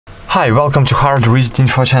Hi, welcome to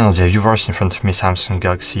HardReset.Info channel. Dear viewers, in front of me Samsung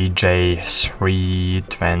Galaxy J3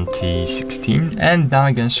 2016, and now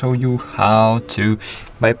I'm gonna show you how to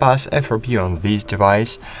bypass FRP on this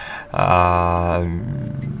device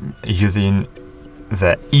using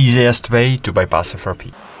the easiest way to bypass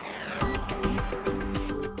FRP.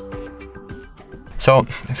 So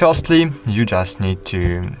firstly, you just need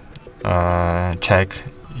to check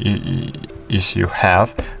if you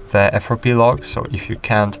have the FRP log. So if you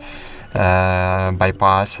can't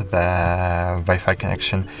bypass the Wi-Fi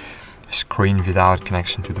connection screen without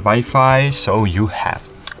connection to the Wi-Fi, so you have.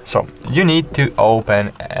 So you need to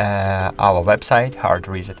open our website,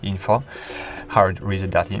 HardReset.Info,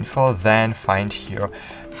 then find here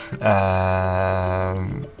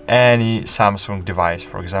any Samsung device,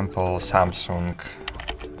 for example Samsung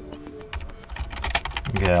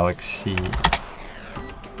Galaxy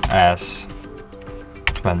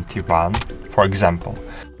S21, for example.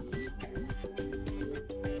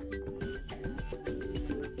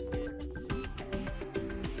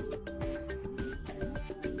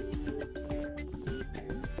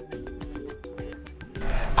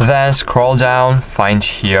 Then scroll down, find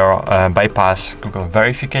here bypass Google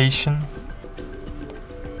verification.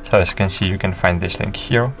 So as you can see, you can find this link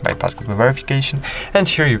here, bypass Google verification, and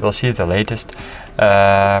here you will see the latest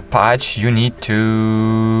patch. You need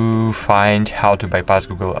to find how to bypass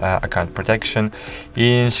Google account protection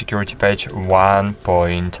in security patch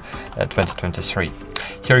 1.2023.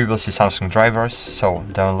 Here you will see Samsung drivers, so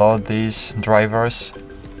download these drivers,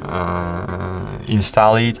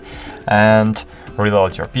 install it, and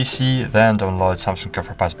reload your PC, then download Samsung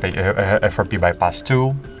FRP bypass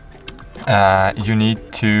tool. You need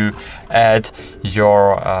to add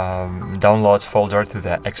your downloads folder to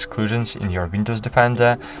the exclusions in your Windows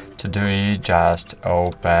Defender. To do it, just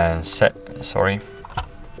open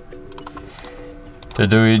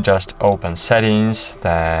settings,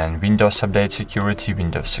 then Windows Update Security,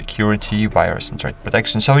 Windows Security, Virus and Threat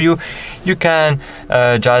Protection. So you can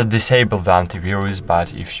just disable the antivirus,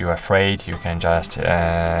 but if you're afraid, you can just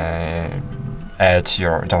add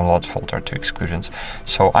your download folder to exclusions.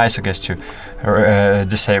 So I suggest to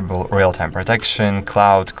disable real-time protection,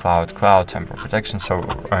 cloud temporal protection, so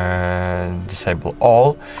disable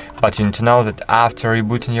all. But you need to know that after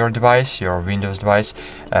rebooting your device, your Windows device,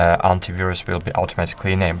 antivirus will be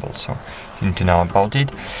automatically enabled, so you need to know about it.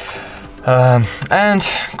 And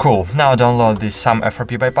cool, now download this Sam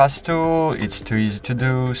FRP bypass tool. It's too easy to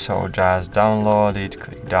do, so just download it,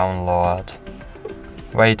 click download,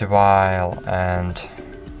 wait a while, and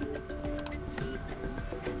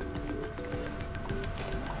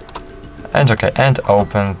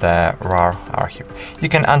open the RAR archive. You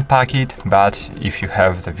can unpack it, but if you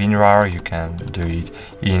have the WinRAR, you can do it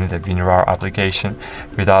in the WinRAR application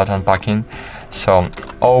without unpacking. So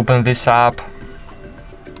open this up.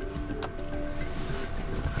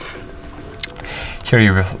 Here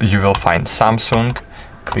you will find Samsung.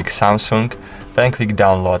 Click Samsung, then click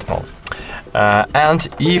download mode. And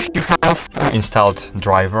if you have installed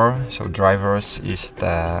driver, so drivers is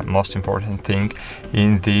the most important thing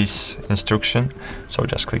in this instruction, so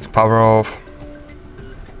just click power off,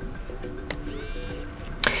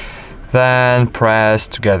 then press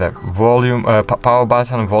together volume, power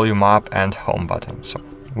button, volume up and home button. So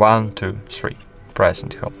 1, 2, 3, press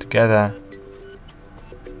and hold together.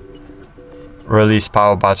 Release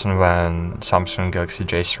power button when Samsung Galaxy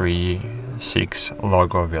J3 6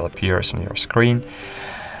 logo will appear on your screen,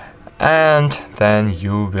 and then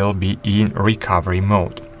you will be in recovery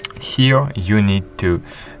mode. Here you need to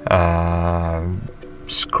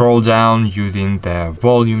scroll down using the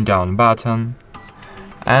volume down button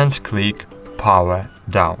and click power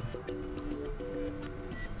down.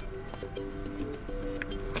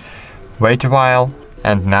 Wait a while,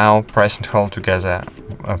 and now press and hold together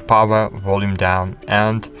power, volume down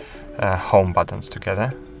and home buttons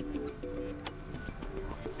together.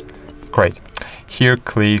 Great. Here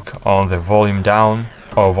click on the volume down,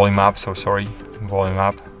 or volume up, so sorry, volume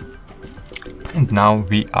up. And now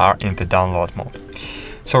we are in the download mode.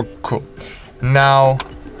 So cool. Now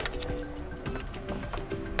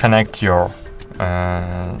connect your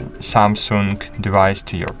Samsung device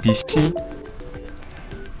to your PC,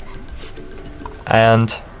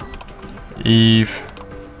 and if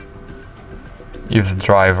the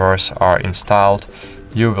drivers are installed,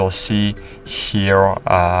 you will see here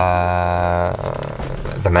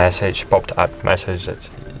the message, popped up message that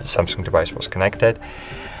Samsung device was connected.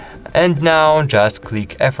 And now just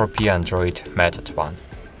click FRP Android method 1.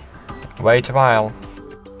 Wait a while.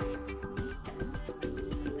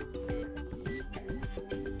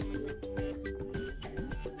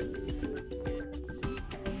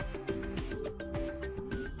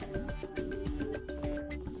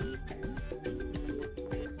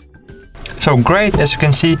 So great, as you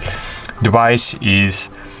can see, device is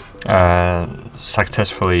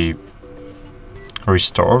successfully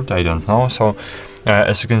restored. I don't know. So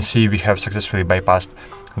as you can see, we have successfully bypassed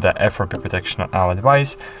the FRP protection on our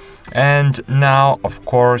device. And now, of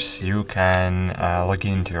course, you can log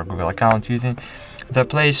into your Google account using the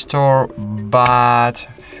Play Store, but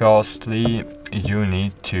firstly you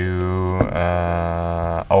need to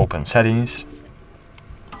open settings,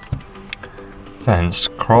 then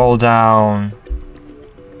scroll down.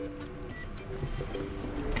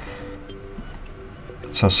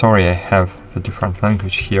 So sorry, I have the different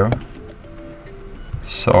language here.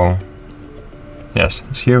 So yes,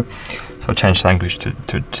 it's here. So change language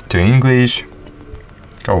to English,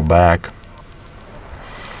 go back.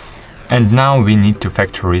 And now we need to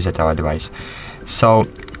factory reset our device. So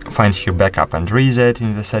find here backup and reset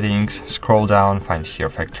in the settings, scroll down, find here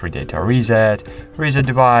factory data reset, reset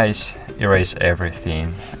device, erase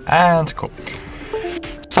everything, and cool.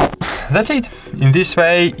 So that's it. In this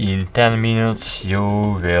way, in 10 minutes, you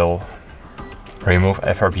will remove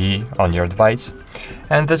FRP on your device.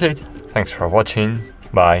 And that's it. Thanks for watching.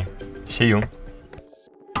 Bye. See you.